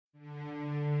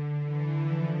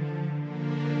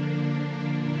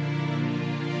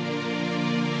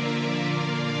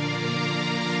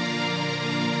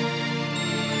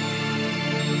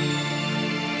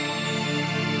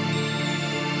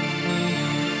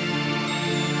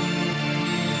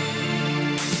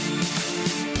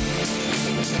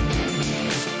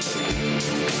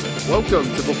Welcome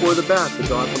to Before the Bat, the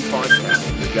Gotham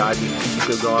podcast, the guide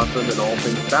to the Gotham and all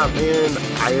things Batman.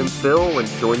 I am Phil, and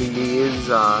joining me is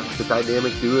the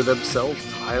dynamic duo themselves,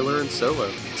 Tyler and Solo.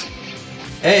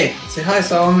 Hey, say hi,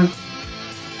 Solomon.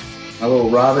 My little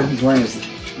Robin. He's wearing his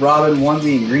Robin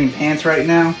onesie and green pants right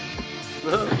now.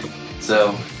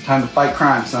 So, time to fight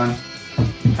crime, son.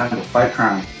 Time to fight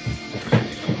crime.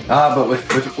 But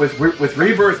with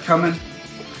Rebirth coming,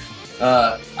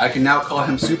 I can now call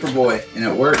him Superboy, and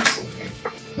it works.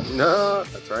 No,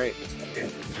 that's right.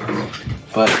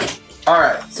 But,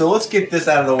 alright, so let's get this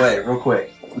out of the way real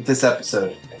quick with this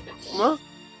episode. Huh?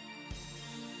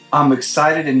 I'm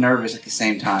excited and nervous at the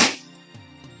same time.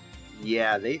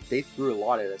 Yeah, they threw a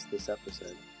lot at us this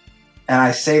episode. And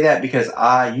I say that because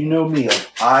you know me,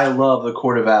 I love the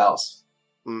Court of Owls.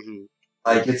 Mm-hmm.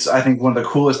 It's, I think, one of the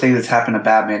coolest things that's happened to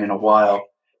Batman in a while.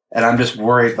 And I'm just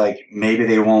worried, maybe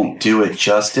they won't do it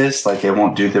justice, they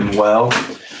won't do them well.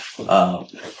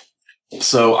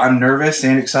 So I'm nervous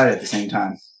and excited at the same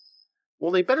time.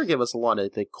 Well, they better give us a lot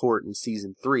of the court in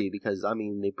season 3 because, I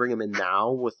mean, they bring them in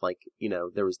now with,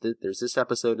 there's this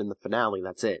episode in the finale,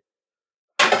 that's it.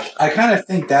 I kind of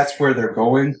think that's where they're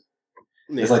going.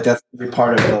 Yeah. It's that's going to be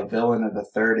part of the villain of the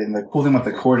third. And the cool thing with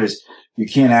the court is you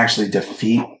can't actually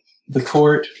defeat the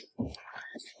court.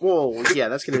 Well, yeah,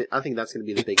 I think that's gonna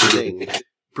be the big thing.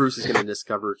 Bruce is gonna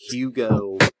discover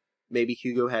Hugo. Maybe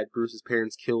Hugo had Bruce's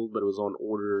parents killed, but it was on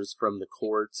orders from the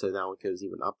court, so now it goes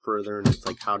even up further, and it's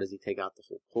how does he take out the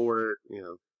whole court,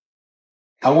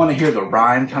 I want to hear the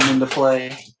rhyme come into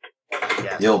play.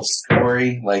 Yeah. The old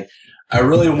story. I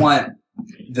really want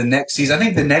the next season. I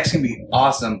think the next can be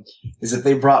awesome is if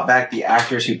they brought back the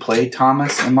actors who played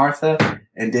Thomas and Martha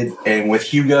and with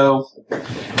Hugo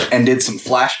and did some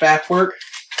flashback work.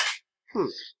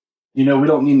 We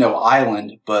don't need no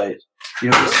island, but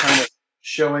just kind of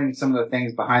showing some of the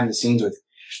things behind the scenes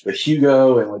with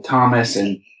Hugo and with Thomas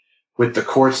and with the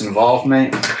court's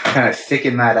involvement, kind of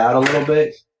thicken that out a little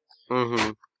bit.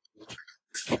 Mm-hmm.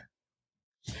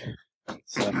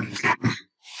 So.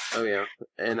 Oh yeah,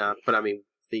 and but I mean,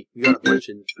 you got a bunch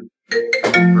of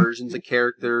versions of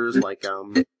characters. We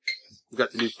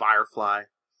got the new Firefly.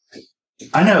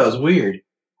 I know, it was weird.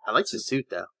 I like the suit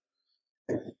though.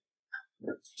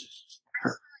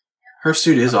 Her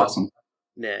suit is awesome.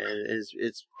 Yeah,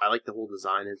 it's. I like the whole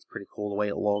design. It's pretty cool the way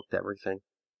it looked, everything.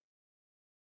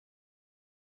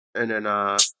 And then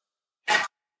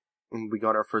we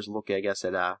got our first look, I guess,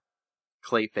 at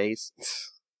Clayface.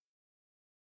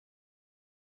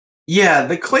 Yeah,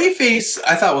 the Clayface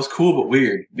I thought was cool but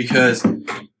weird because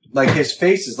his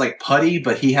face is putty,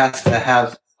 but he has to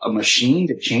have a machine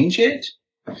to change it.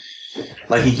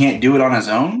 He can't do it on his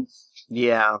own.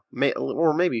 Yeah,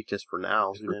 or maybe just for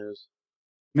now. Who knows?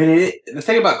 I mean, the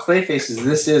thing about Clayface is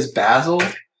this is Basil,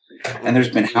 and there's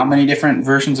been how many different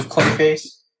versions of Clayface?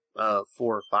 4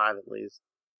 or 5 at least.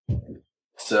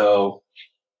 So,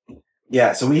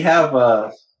 yeah. So we have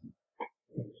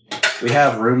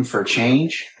room for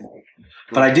change,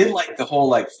 but I did like the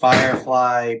whole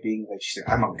Firefly being she said,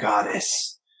 "I'm a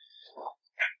goddess,"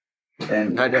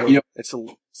 and I know. It's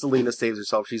Selena saves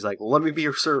herself. She's like, "Let me be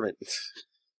your servant."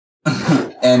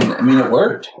 And I mean, it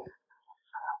worked.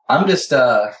 I'm just,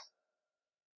 I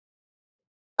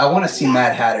want to see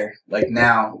Mad Hatter,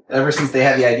 now. Ever since they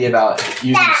had the idea about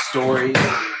using stories,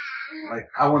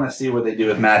 I want to see what they do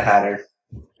with Mad Hatter.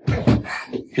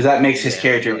 Because that makes his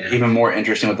character even more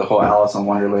interesting with the whole Alice in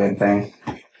Wonderland thing.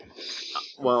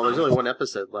 Well, there's only one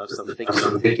episode left, so I'm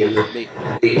thinking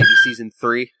maybe season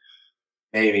 3.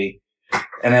 Maybe.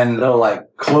 And then they'll,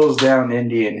 close down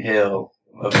Indian Hill.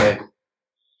 Okay.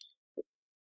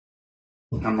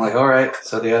 I'm all right,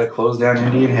 so they gotta close down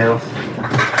Indian Hill.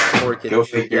 Or go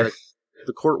figure. Yeah,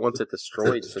 the court wants it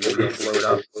destroyed, so maybe they'll blow it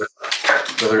up.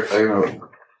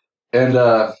 And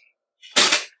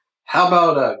how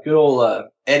about good old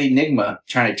Eddie Nigma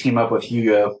trying to team up with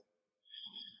Hugo?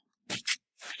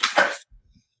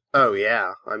 Oh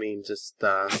yeah, I mean, just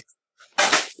I'm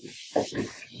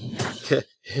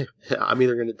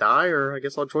either gonna die or I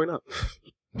guess I'll join up.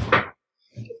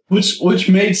 Which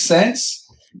made sense.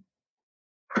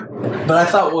 But I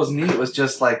thought what was neat was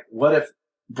just what if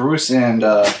Bruce and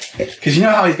because you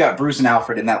know how he's got Bruce and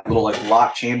Alfred in that little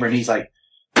locked chamber, and he's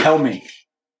tell me,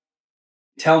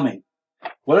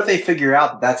 what if they figure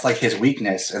out that's his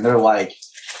weakness, and they're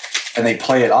and they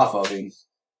play it off of him?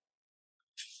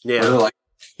 Yeah, they're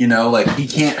he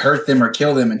can't hurt them or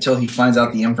kill them until he finds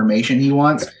out the information he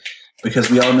wants, because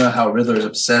we all know how Riddler's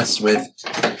obsessed with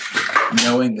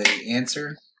knowing the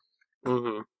answer.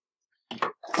 Mm-hmm.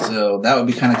 So that would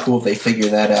be kind of cool if they figure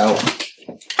that out.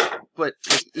 But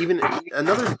like, even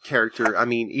another character, I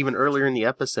mean, even earlier in the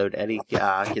episode, Eddie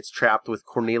gets trapped with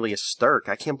Cornelius Stirk.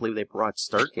 I can't believe they brought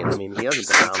Stirk in. I mean, he hasn't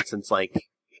been around since, like,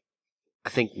 I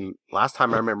think last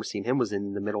time I remember seeing him was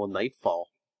in the middle of Nightfall.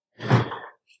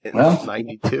 In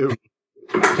 92.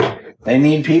 They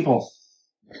need people.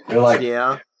 They're like,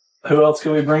 yeah. Who else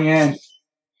can we bring in?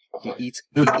 He eats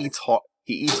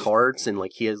hearts, and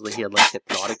like he had like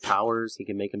hypnotic powers. He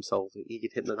can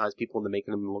hypnotize people into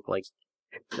making them look like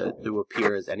to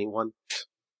appear as anyone.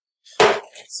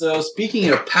 So speaking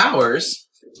of powers,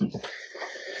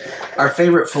 our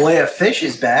favorite fillet of fish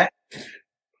is back.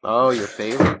 Oh, your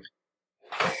favorite.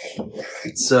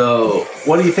 So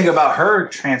what do you think about her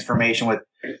transformation with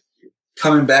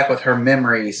coming back with her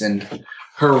memories and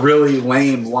her really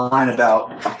lame line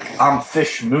about "I'm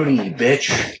Fish Mooney,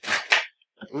 bitch"?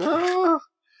 I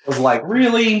was like,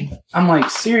 really? I'm like,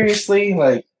 seriously?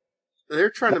 Like, they're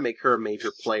trying to make her a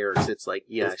major player. Cause it's like,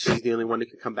 yeah, she's the only one who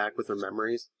can come back with her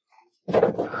memories.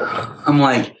 I'm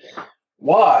like,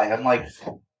 why? I'm like,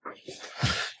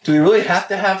 do we really have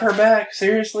to have her back?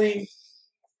 Seriously?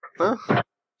 Huh?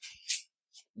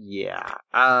 Yeah.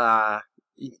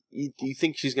 Do you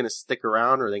think she's gonna stick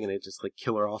around, or are they gonna just like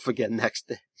kill her off again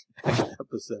next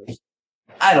episode?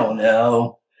 I don't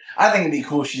know. I think it'd be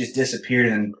cool if she just disappeared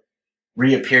and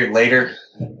reappeared later.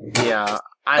 Yeah.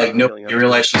 You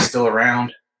realize she's still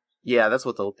around. Yeah, that's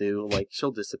what they'll do. Like,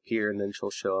 she'll disappear and then she'll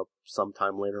show up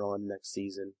sometime later on next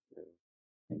season.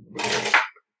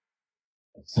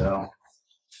 So,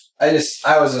 I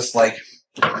was just like,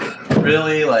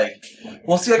 really? Like,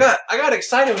 well, see, I got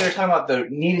excited when they were talking about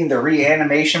needing the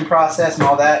reanimation process and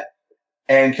all that.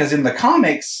 And because in the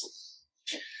comics,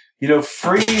 you know,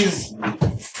 Freeze's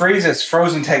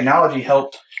frozen technology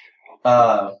helped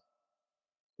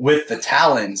with the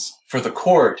Talons for the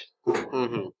Court.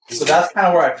 Mm-hmm. So that's kind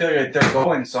of where I feel like they're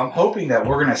going. So I'm hoping that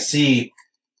we're going to see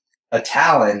a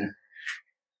Talon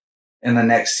in the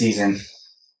next season.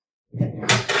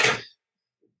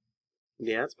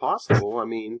 Yeah, it's possible. I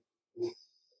mean,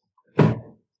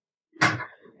 come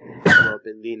up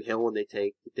Indian Hill and they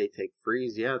take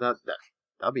Freeze. Yeah,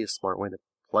 that'd be a smart way to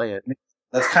play it.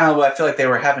 That's kind of what I feel like they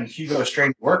were having Hugo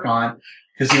Strange work on,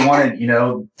 because he wanted, you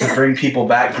know, to bring people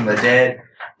back from the dead,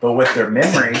 but with their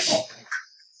memories.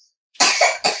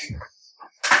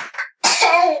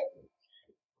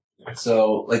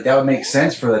 So, like, that would make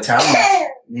sense for the Talons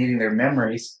needing their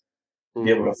memories to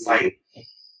be able to fight.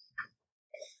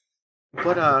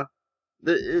 But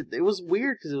it was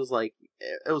weird because it was like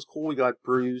it was cool. We got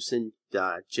Bruce and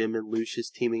Jim and Lucius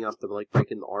teaming up to like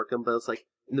break into Arkham, but it's like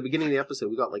in the beginning of the episode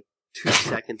we got like 2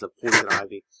 seconds of Poison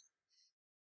Ivy.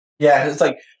 Yeah, it's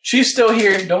like she's still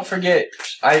here. Don't forget,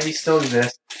 Ivy still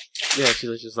exists. Yeah, she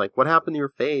was just like, "What happened to your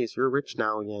face? You're rich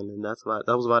now again," and that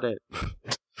was about it.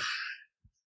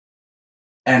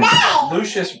 And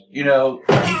Lucius, you know,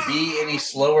 could he be any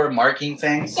slower marking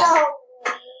things?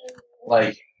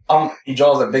 Like, he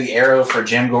draws a big arrow for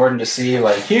Jim Gordon to see,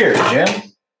 like, here, Jim.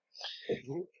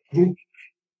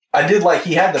 I did like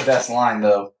he had the best line,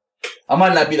 though. I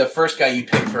might not be the first guy you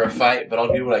pick for a fight, but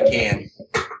I'll do what I can.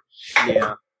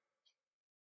 Yeah.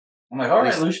 I'm like, all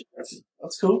right, Lucius,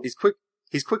 that's cool. He's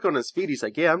quick on his feet. He's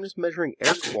like, yeah, I'm just measuring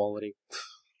air quality.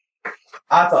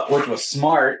 I thought, which was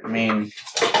smart. I mean,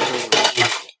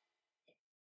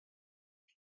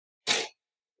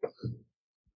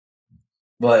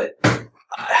 but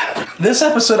this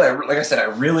episode, like I said, I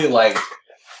really liked.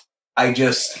 I'm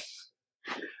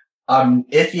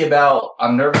iffy about.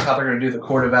 I'm nervous how they're going to do the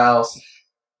Court of Owls.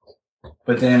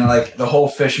 But then, like, the whole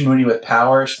Fish Mooney with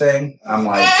powers thing, I'm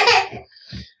like,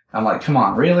 come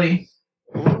on, really?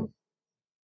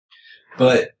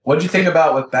 But what'd you think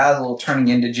about with Basil turning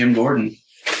into Jim Gordon?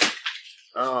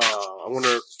 I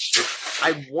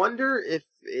wonder if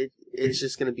it's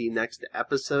just going to be next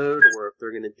episode, or if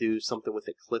they're going to do something with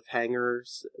the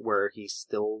cliffhangers where he's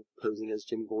still posing as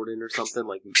Jim Gordon or something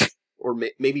like, or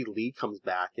maybe Lee comes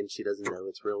back and she doesn't know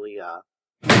it's really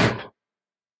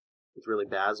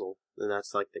Basil, and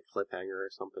that's like the cliffhanger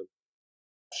or something.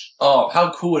 Oh,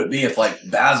 how cool would it be if like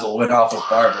Basil went off with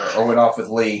Barbara or went off with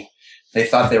Lee? They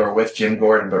thought they were with Jim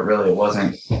Gordon, but really it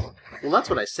wasn't. Well, that's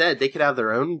what I said. They could have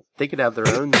their own. Both have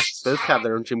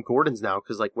their own Jim Gordons now.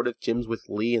 Because, like, what if Jim's with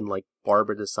Lee and like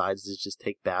Barbara decides to just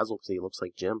take Basil because he looks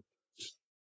like Jim?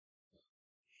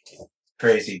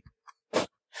 Crazy.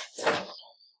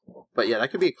 But yeah,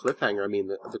 that could be a cliffhanger. I mean,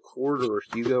 the Court or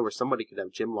Hugo or somebody could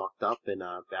have Jim locked up, and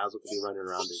Basil could be running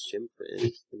around as Jim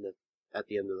at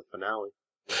the end of the finale.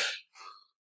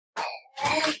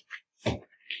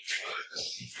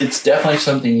 It's definitely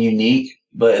something unique,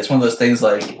 but it's one of those things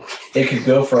like it could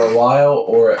go for a while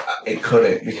or it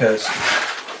couldn't, because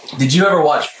Did you ever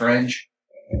watch Fringe?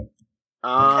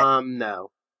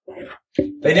 No.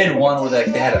 They did one where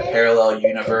they had a parallel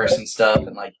universe and stuff,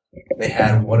 and like they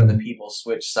had one of the people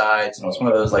switch sides, and it was one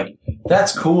of those like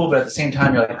that's cool, but at the same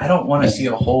time you're like, I don't want to see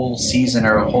a whole season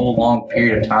or a whole long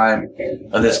period of time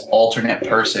of this alternate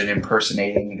person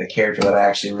impersonating the character that I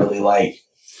actually really like.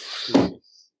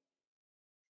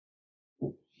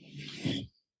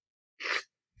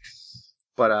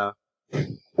 But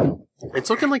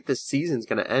it's looking like this season's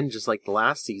gonna end just like the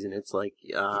last season. It's like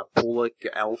Bullock,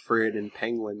 Alfred, and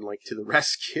Penguin like to the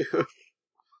rescue.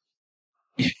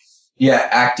 Yeah,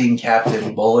 acting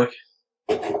Captain Bullock.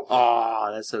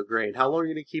 Oh, that's so great. How long are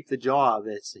you gonna keep the job?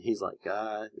 He's like,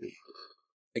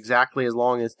 exactly as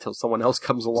long as till someone else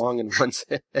comes along and runs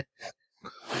it.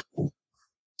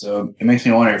 So it makes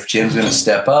me wonder if Jim's gonna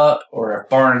step up or if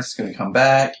Barnes is gonna come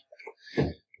back.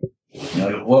 You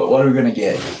know, what are we gonna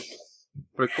get?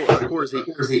 But of course,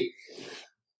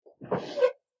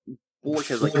 Bullock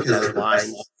has like the best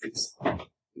lines.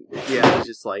 Yeah, he's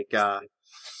just like,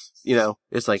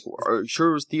 it's like, are you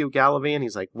sure it was Theo Galavan?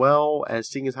 He's like, well, as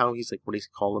seeing as how he's like, what do you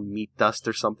call him, meat dust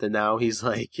or something now? He's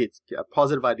like, it's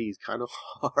positive ID is kind of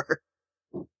hard.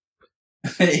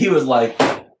 He was like,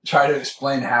 try to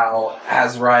explain how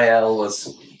Azrael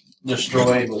was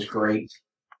destroyed was great.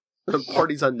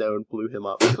 Parties Unknown blew him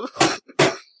up.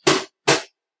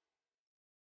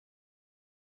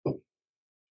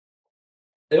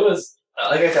 It was,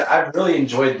 like I said, I've really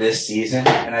enjoyed this season,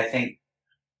 and I think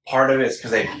part of it is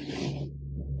because they've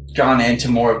gone into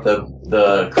more of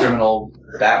the criminal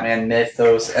Batman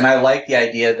mythos, and I like the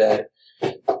idea that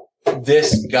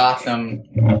this Gotham,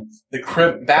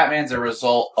 Batman's a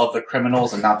result of the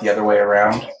criminals and not the other way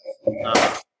around.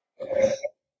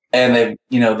 And they've,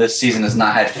 this season has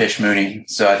not had Fish Mooney,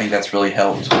 so I think that's really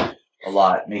helped a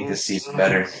lot make this season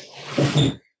better.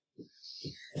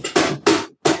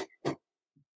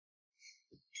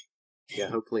 Yeah,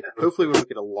 hopefully we'll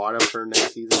get a lot of her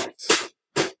next season.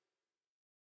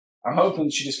 I'm hoping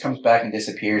she just comes back and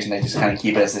disappears, and they just kind of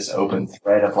keep it as this open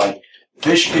thread of like,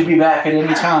 Fish could be back at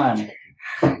any time.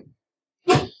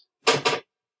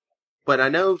 But I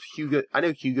know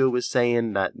Hugo was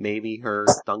saying that maybe her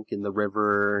dunk in the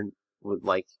river would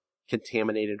like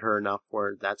contaminated her enough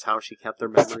where that's how she kept her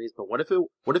memories. But what if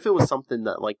it was something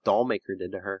that like Dollmaker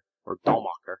did to her or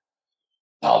Dollmaker?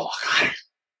 Oh god.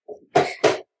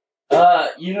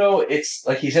 It's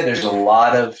like you said, there's a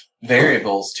lot of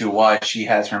variables to why she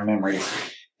has her memories.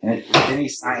 And any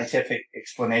scientific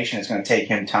explanation is going to take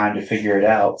him time to figure it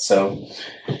out. So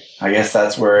I guess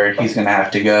that's where he's going to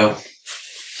have to go.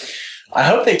 I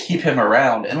hope they keep him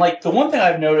around. And like the one thing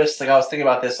I've noticed, like I was thinking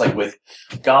about this, like with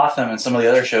Gotham and some of the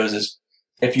other shows, is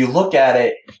if you look at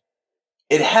it,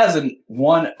 it has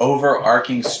one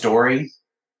overarching story.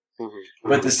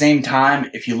 But at the same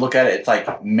time, if you look at it, it's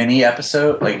like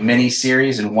mini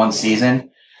series in one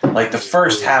season. Like the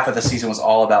first half of the season was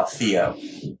all about Theo.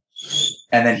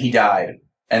 And then he died.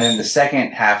 And then the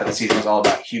second half of the season was all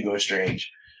about Hugo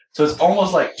Strange. So it's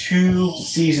almost like 2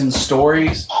 season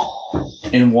stories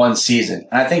in one season.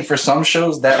 And I think for some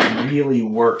shows that really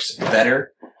works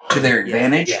better to their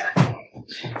advantage. Yeah.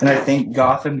 And I think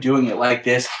Gotham doing it like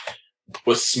this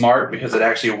was smart because it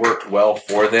actually worked well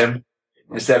for them.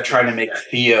 Instead of trying to make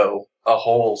Theo a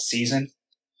whole season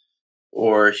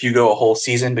or Hugo a whole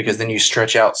season, because then you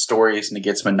stretch out stories and it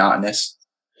gets monotonous.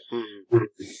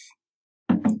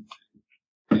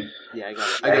 Yeah,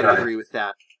 I gotta agree with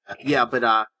that. Yeah, but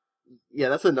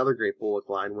that's another great Bullock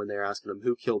line when they're asking him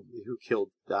who killed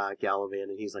Galavan,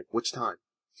 and he's like, "Which time?"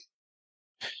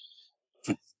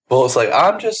 Well, it's like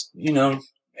I'm just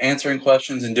answering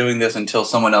questions and doing this until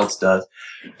someone else does.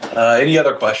 Any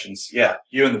other questions? Yeah,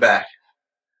 you in the back.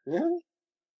 Yeah.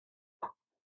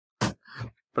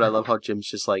 But I love how Jim's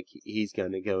just like, he's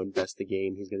going to go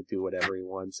investigate, he's going to do whatever he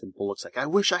wants, and Bullock's like, I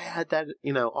wish I had that,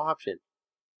 option.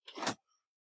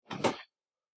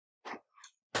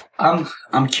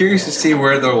 I'm curious to see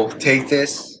where they'll take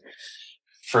this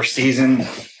for season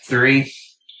 3.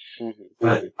 Mm-hmm.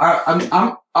 But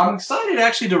I'm excited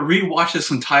actually to rewatch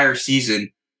this entire season,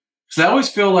 because I always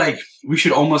feel like we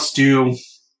should almost do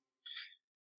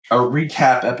a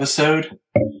recap episode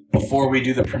before we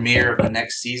do the premiere of the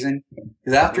next season.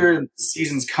 Because after the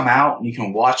seasons come out and you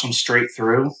can watch them straight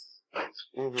through,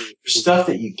 stuff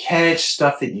that you catch,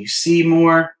 stuff that you see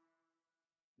more,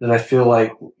 that I feel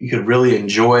like you could really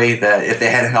enjoy, that if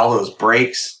they hadn't all those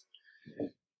breaks,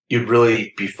 you'd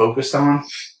really be focused on.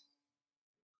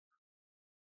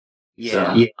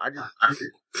 Yeah. So,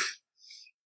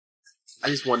 I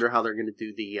just wonder how they're going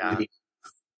to do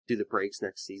the breaks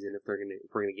next season, if we're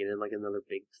gonna get in like another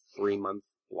big 3-month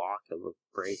block of a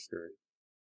break, or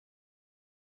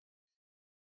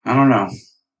I don't know.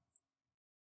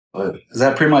 But is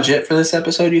that pretty much it for this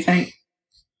episode, do you think?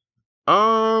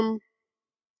 I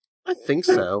think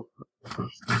so.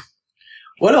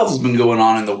 What else has been going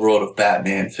on in the world of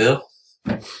Batman, Phil?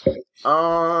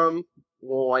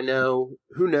 Well, I know,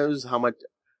 who knows how much,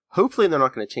 hopefully they're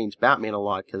not going to change Batman a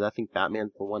lot, because I think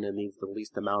Batman's the one that needs the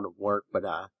least amount of work, but,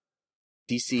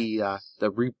 DC,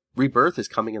 the Rebirth is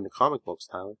coming in the comic books,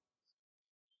 Tyler.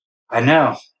 I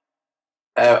know.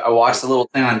 I watched a little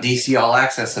thing on DC All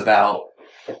Access about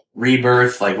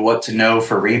Rebirth, like what to know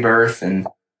for Rebirth, and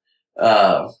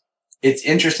it's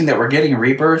interesting that we're getting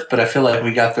Rebirth, but I feel like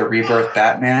we got the Rebirth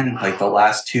Batman, like the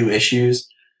last 2 issues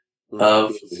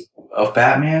of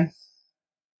Batman.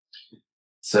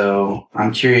 So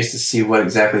I'm curious to see what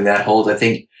exactly that holds. I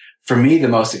think for me, the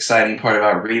most exciting part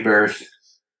about Rebirth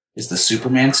is the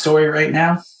Superman story right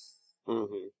now.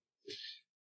 Mm-hmm.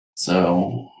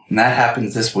 So and that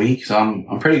happens this week. So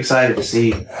I'm pretty excited to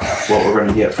see what we're going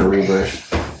to get for Rebirth.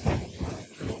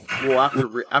 Well,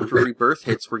 after Rebirth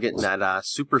hits, we're getting that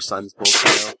Super Sons book.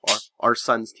 You know, our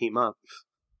sons team up.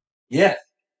 Yeah,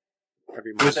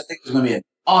 Every month. which I think is going to be an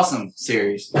awesome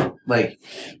series. Like,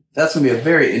 that's going to be a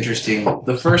very interesting.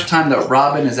 The first time that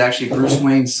Robin is actually Bruce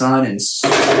Wayne's son and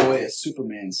Superboy is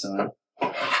Superman's son.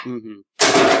 Mm-hmm.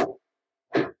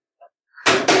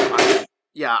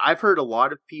 I've heard a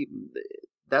lot of people.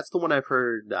 That's the one I've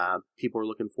heard people are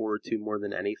looking forward to more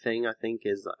than anything. I think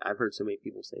is I've heard so many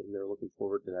people say they're looking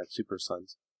forward to that Super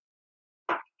Sons.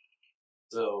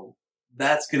 So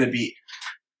that's going to be.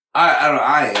 I don't know.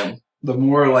 I am. The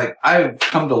more like I've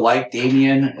come to like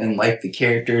Damian and like the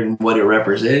character and what it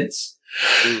represents.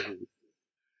 Mm-hmm.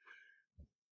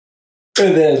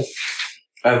 And then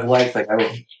I've liked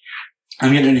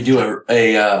I'm going to do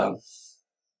a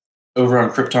over on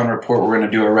Krypton Report. We're going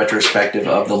to do a retrospective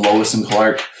of the Lois and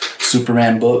Clark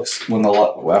Superman books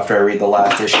after I read the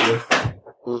last issue,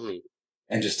 Mm-hmm.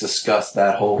 and just discuss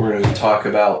that whole. We're going to talk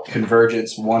about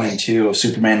Convergence 1 and 2 of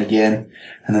Superman again,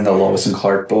 and then the Lois and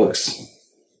Clark books.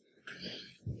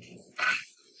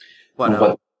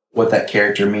 What that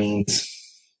character means.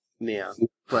 Yeah,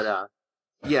 but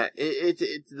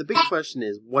it's the big question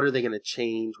is what are they going to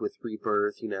change with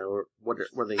Rebirth? You know, or what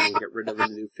are they going to get rid of in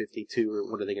the New 52,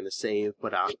 or what are they going to save?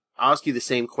 But I'll ask you the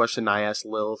same question I asked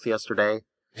Lilith yesterday.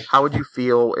 How would you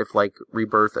feel if like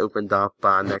Rebirth opened up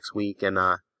next week and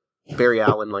Barry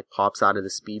Allen like pops out of the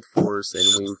Speed Force and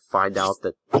we find out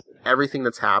that everything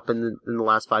that's happened in the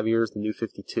last 5 years, the New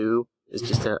 52, is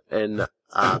just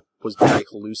was Barry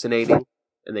hallucinating,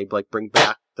 and they like bring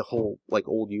back the whole like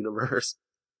old universe?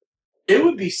 It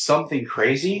would be something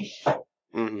crazy.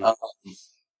 Mm-hmm.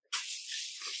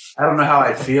 I don't know how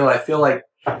I'd feel. I feel like,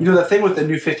 the thing with the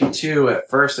New 52, at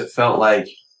first it felt like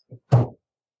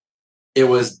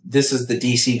this is the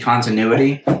DC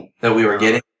continuity that we were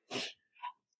getting.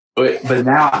 But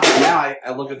now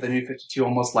I look at the New 52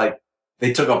 almost like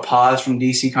they took a pause from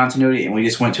DC continuity and we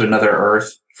just went to another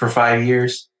Earth for 5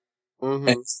 years. Mm-hmm.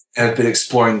 And have been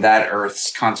exploring that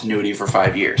Earth's continuity for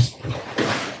 5 years.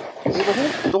 Well,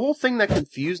 the whole thing that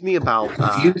confused me about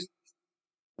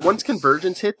once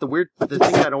Convergence hit, the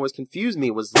thing that always confused me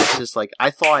was just like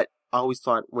I always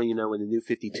thought when the New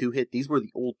 52 hit, these were the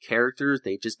old characters.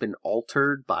 They'd just been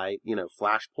altered by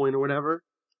Flashpoint or whatever.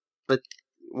 But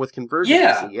with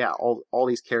Convergence, all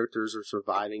these characters are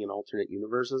surviving in alternate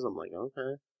universes. I'm like,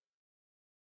 okay.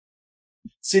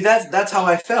 See, that's how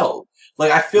I felt.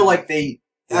 Like I feel like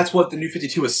that's what the New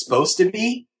 52 is supposed to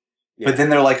be. Yeah. But then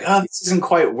they're like, oh, this isn't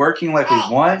quite working like we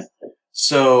want.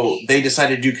 So they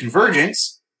decided to do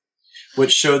Convergence,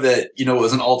 which showed that, it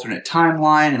was an alternate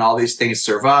timeline and all these things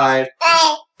survived.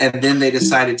 And then they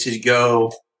decided to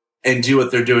go and do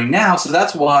what they're doing now. So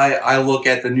that's why I look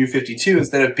at the New 52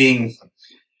 instead of being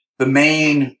the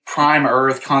main Prime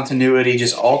Earth continuity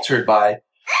just altered by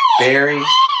Barry.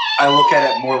 I look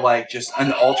at it more like just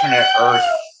an alternate Earth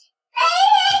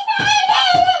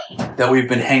that we've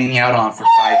been hanging out on for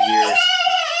 5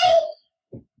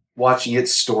 years, watching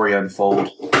its story unfold.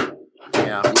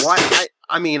 Yeah, well,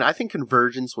 I think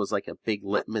Convergence was like a big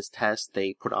litmus test.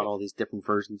 They put out all these different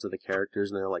versions of the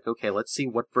characters, and they're like, okay, let's see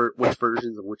which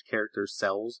versions of which characters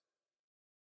sells.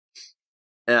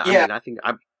 I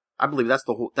believe that's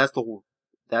the whole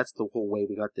way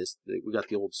we got this. We got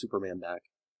the old Superman back.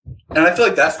 And I feel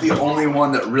like that's the only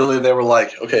one that really they were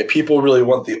like, okay, people really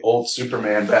want the old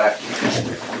Superman back.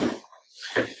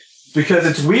 Because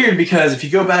it's weird because if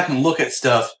you go back and look at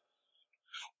stuff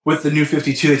with the New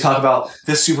 52, they talk about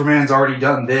this Superman's already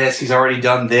done this, he's already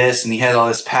done this, and he has all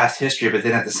this past history, but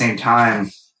then at the same time,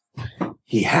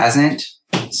 he hasn't.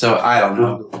 So I don't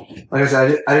know. Like I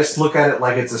said, I just look at it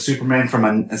like it's a Superman from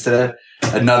instead of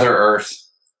another Earth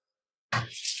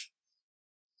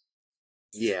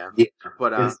Yeah, Yeah.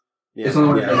 but It's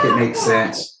only yeah. make it make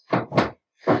sense. And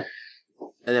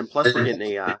then plus we're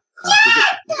getting a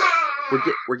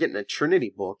we're getting a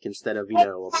Trinity book instead of, you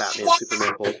know, a Batman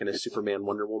Superman book and a Superman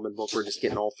Wonder Woman book. We're just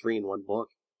getting all three in one book.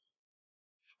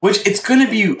 Which it's gonna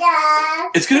be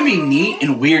neat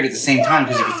and weird at the same time,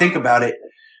 because if you think about it,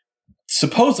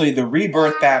 supposedly the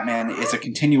Rebirth Batman is a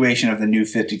continuation of the New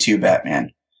 52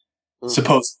 Batman.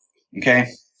 Supposedly, okay?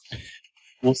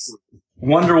 Well,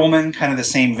 Wonder Woman, kind of the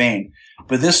same vein.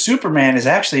 But this Superman is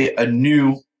actually a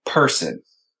new person.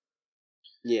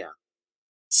 Yeah.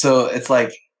 So it's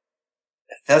like,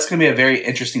 that's going to be a very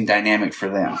interesting dynamic for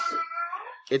them.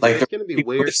 It's like, going to be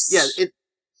weird.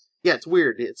 Yeah, it's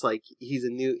weird. It's like he's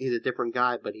a different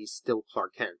guy, but he's still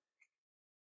Clark Kent.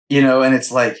 You know, and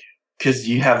it's like, because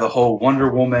you have the whole Wonder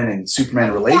Woman and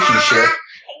Superman relationship,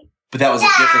 but that was a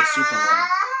different Superman.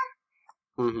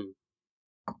 Mm-hmm.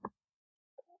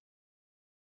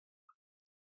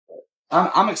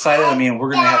 I'm excited. I mean,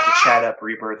 we're going to have to chat up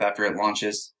Rebirth after it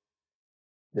launches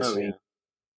this week.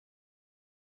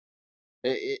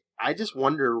 Yeah. I just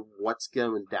wonder what's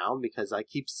going down, because I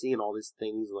keep seeing all these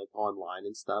things like online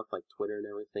and stuff, like Twitter and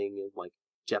everything, and like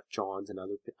Jeff Johns and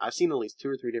I've seen at least 2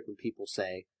 or 3 different people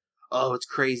say, "Oh, it's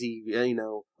crazy, you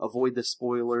know, avoid the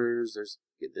spoilers.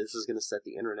 This is going to set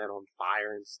the internet on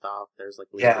fire and stuff." There's like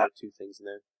 2 things in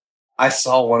there. I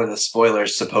saw one of the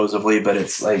spoilers supposedly, but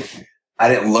it's like I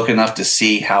didn't look enough to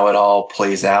see how it all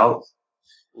plays out.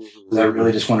 Mm-hmm. I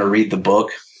really just want to read the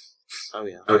book. Oh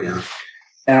yeah.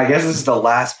 And I guess this is the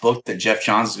last book that Jeff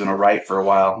Johns is going to write for a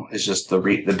while. It's just the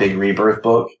big Rebirth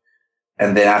book.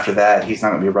 And then after that, he's not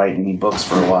going to be writing any books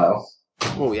for a while.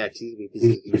 Oh, yeah, he's going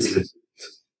to be busy.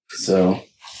 So,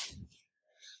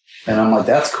 and I'm like,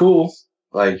 that's cool.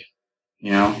 Like,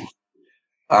 you know,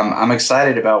 I'm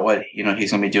excited about what, you know, he's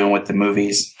going to be doing with the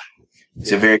movies.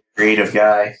 He's a very creative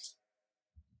guy.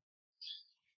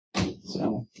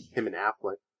 So him and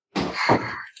Affleck.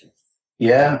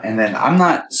 Yeah, and then I'm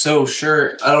not so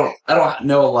sure. I don't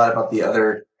know a lot about the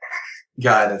other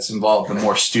guy that's involved, the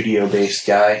more studio-based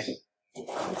guy.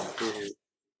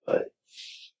 But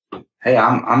hey,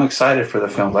 I'm excited for the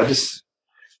film.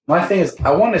 My thing is, I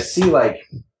want to see, like,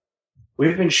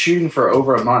 we've been shooting for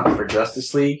over a month for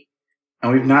Justice League,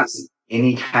 and we've not seen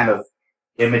any kind of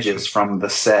images from the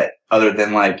set other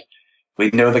than, like, we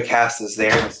know the cast is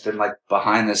there. It's been like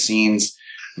behind the scenes,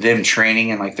 them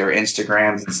training and like their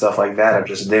Instagrams and stuff like that of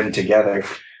just them together.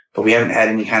 But we haven't had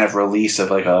any kind of release of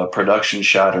like a production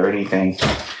shot or anything.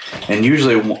 And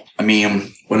usually, I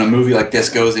mean, when a movie like this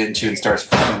goes into and starts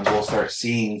filming, we'll start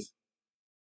seeing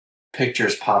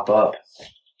pictures pop up.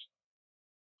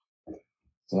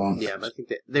 So, yeah, but I think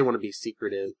that they want to be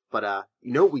secretive. But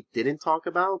you know what we didn't talk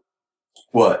about?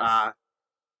 What?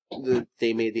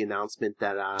 They made the announcement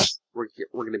that we're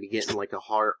going to be getting like a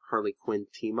Harley Quinn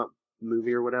team up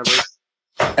movie or whatever.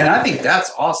 And I think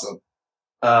that's awesome.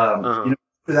 You know,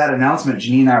 for that announcement,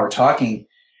 Janine and I were talking,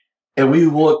 and we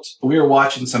were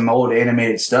watching some old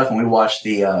animated stuff, and we watched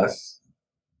the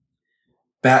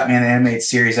Batman animated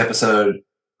series episode.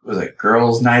 Was it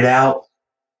Girls Night Out?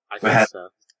 I think so.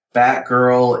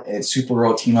 Batgirl and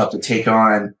Supergirl team up to take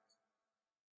on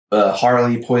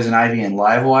Harley, Poison Ivy, and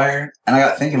Livewire. And I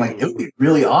got thinking, like, it would be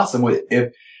really awesome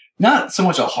if not so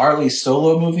much a Harley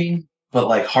solo movie, but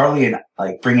like Harley and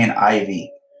like bring in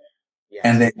Ivy. Yes.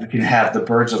 And then you can have the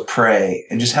Birds of Prey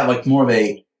and just have like more of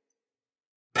a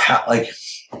like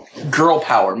girl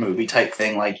power movie type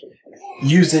thing. Like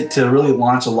use it to really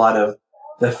launch a lot of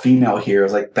the female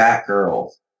heroes like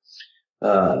Batgirl,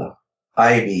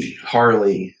 Ivy,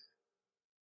 Harley,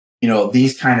 you know,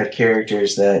 these kind of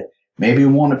characters that maybe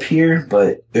won't appear,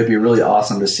 but it'd be really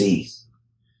awesome to see.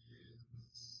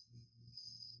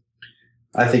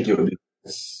 I think it would be.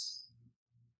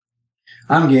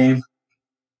 I'm game.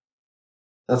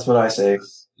 That's what I say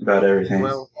about everything.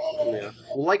 Well, yeah.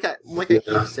 Well, like I keep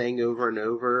saying over and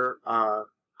over, I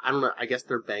don't know, I guess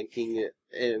they're banking it,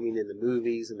 I mean, in the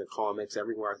movies, in the comics,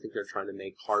 everywhere. I think they're trying to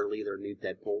make Harley their new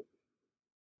Deadpool.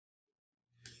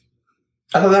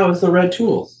 I thought that was the Red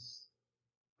Tool.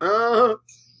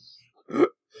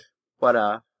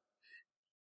 But,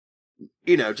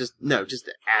 you know, just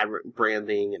ad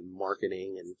branding and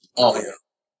marketing and. Oh yeah.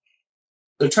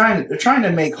 They're trying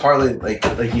to make Harley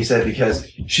like you said, because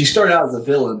she started out as a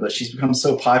villain, but she's become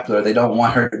so popular they don't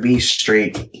want her to be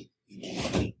straight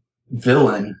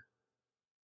villain.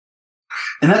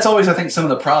 And that's always, I think, some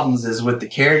of the problems is with the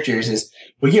characters is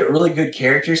we get really good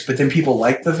characters, but then people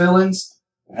like the villains,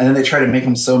 and then they try to make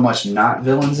them so much not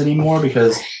villains anymore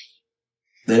because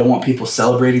they don't want people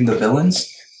celebrating the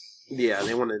villains. Yeah,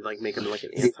 they want to like make him like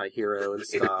an anti-hero and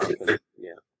stuff. And,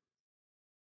 yeah.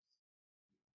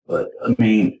 But I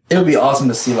mean, it would be awesome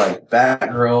to see like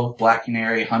Batgirl, Black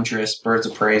Canary, Huntress, Birds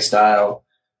of Prey style.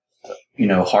 You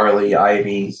know, Harley,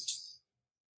 Ivy,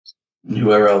 and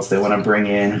whoever else they want to bring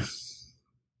in.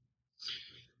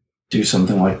 Do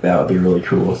something like that would be really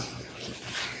cool.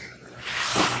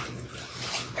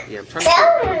 Yeah, I'm trying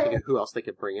to think of who else they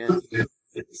could bring in.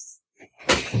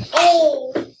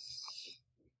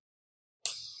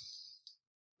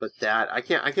 But that I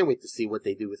can't wait to see what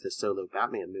they do with this solo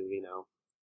Batman movie now.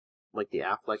 Like the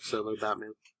Affleck solo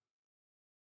Batman.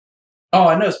 Oh,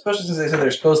 I know, especially since they said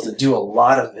they're supposed to do a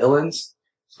lot of villains.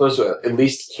 Supposed to at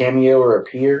least cameo or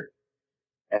appear.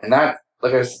 And that,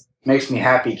 like I said, makes me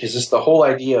happy because just the whole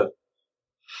idea of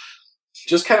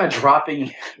just kind of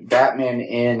dropping Batman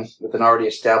in with an already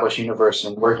established universe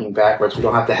and working backwards. We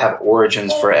don't have to have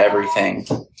origins for everything.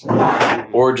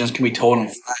 Origins can be told in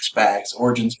flashbacks.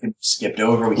 Origins can be skipped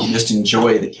over. We can just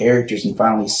enjoy the characters and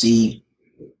finally see,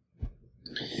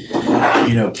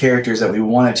 you know, characters that we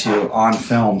wanted to on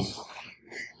film.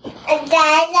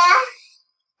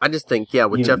 I just think, yeah,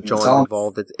 with Jeff Johns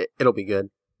involved, it'll be good.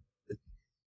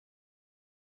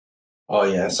 Oh,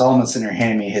 yeah. Solomon Center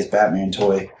handed me his Batman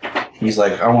toy. He's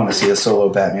like, I want to see a solo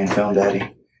Batman film,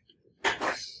 Daddy.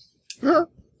 Huh.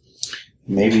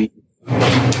 Maybe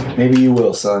you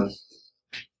will, son.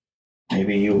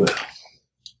 Maybe you will.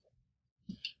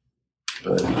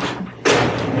 But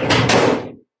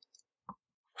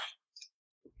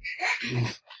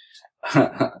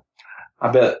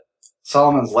I bet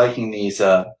Solomon's liking these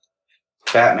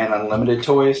Batman Unlimited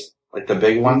toys, like the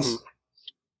big ones. Mm-hmm.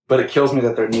 But it kills me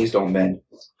that their knees don't bend.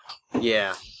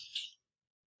 Yeah.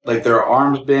 Like their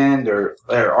arms bend, their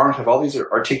arms have all these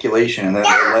articulation, and then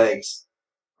their legs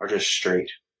are just straight.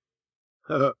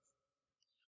 I'm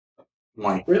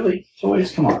like, really?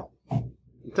 Toys? Come on.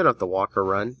 They don't have to walk or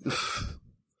run.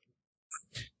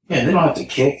 Yeah, they don't have to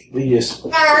kick. We just...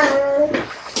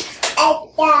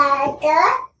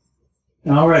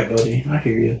 All right, buddy. I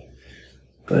hear you.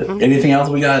 But anything else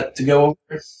we got to go over?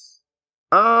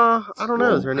 I don't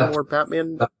know. Is there any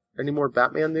more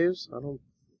Batman news? I don't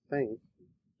think.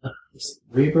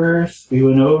 Rebirth, we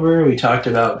went over. We talked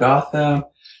about Gotham.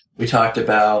 We talked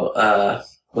about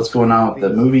what's going on with the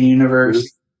movie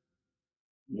universe.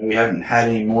 We haven't had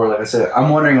any more. Like I said, I'm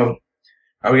wondering,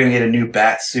 are we going to get a new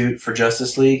bat suit for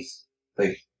Justice League?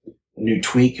 Like a new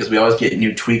tweak? Because we always get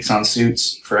new tweaks on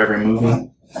suits for every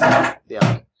movie.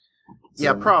 Yeah.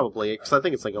 Yeah, probably. Because I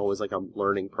think it's like always like a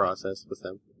learning process with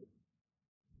them.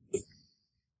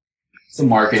 It's a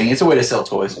marketing. It's a way to sell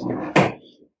toys.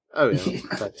 Oh, yeah.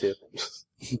 That too.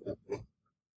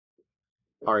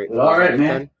 All right. All right,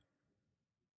 man.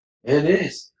 It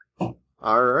is.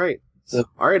 All right. So,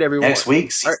 all right, everyone. Next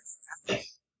week. Right.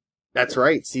 That's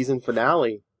right. Season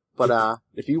finale. But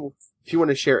if you want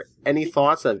to share any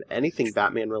thoughts of anything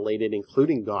Batman related,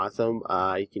 including Gotham,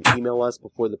 you can email us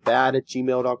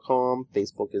beforethebat@gmail.com.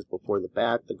 Facebook is Before the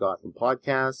Bat, the Gotham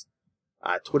Podcast.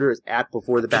 Twitter is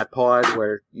 @BeforeTheBatPod,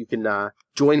 where you can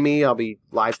join me. I'll be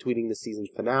live tweeting the season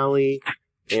finale.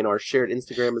 And our shared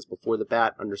Instagram is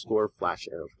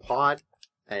BeforeTheBat_FlashArrowPod.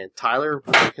 And Tyler,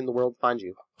 where can the world find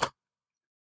you?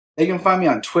 They can find me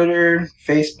on Twitter,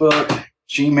 Facebook,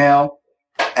 Gmail,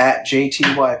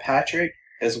 @JTYPatrick,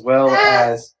 as well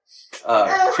as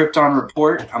Krypton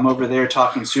Report. I'm over there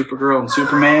talking Supergirl and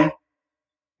Superman.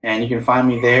 And you can find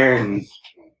me there and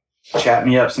chat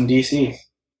me up some DC.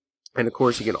 And of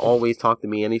course, you can always talk to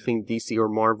me anything DC or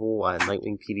Marvel at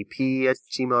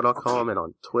NightwingPDP@gmail.com, and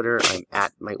on Twitter I'm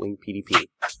 @NightwingPDP.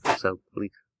 So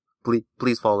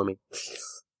please follow me.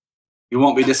 You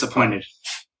won't be disappointed.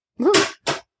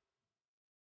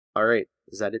 All right,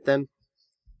 is that it then?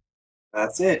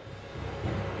 That's it.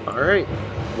 All right.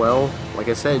 Well, like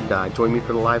I said, join me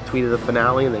for the live tweet of the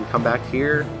finale, and then come back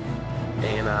here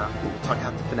and we'll talk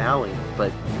out the finale.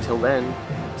 But until then.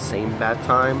 Same bat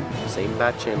time, same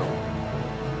bat channel.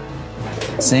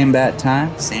 Same bat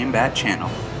time, same bat channel.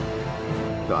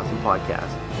 Gotham Podcast.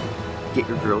 Get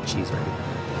your grilled cheese ready.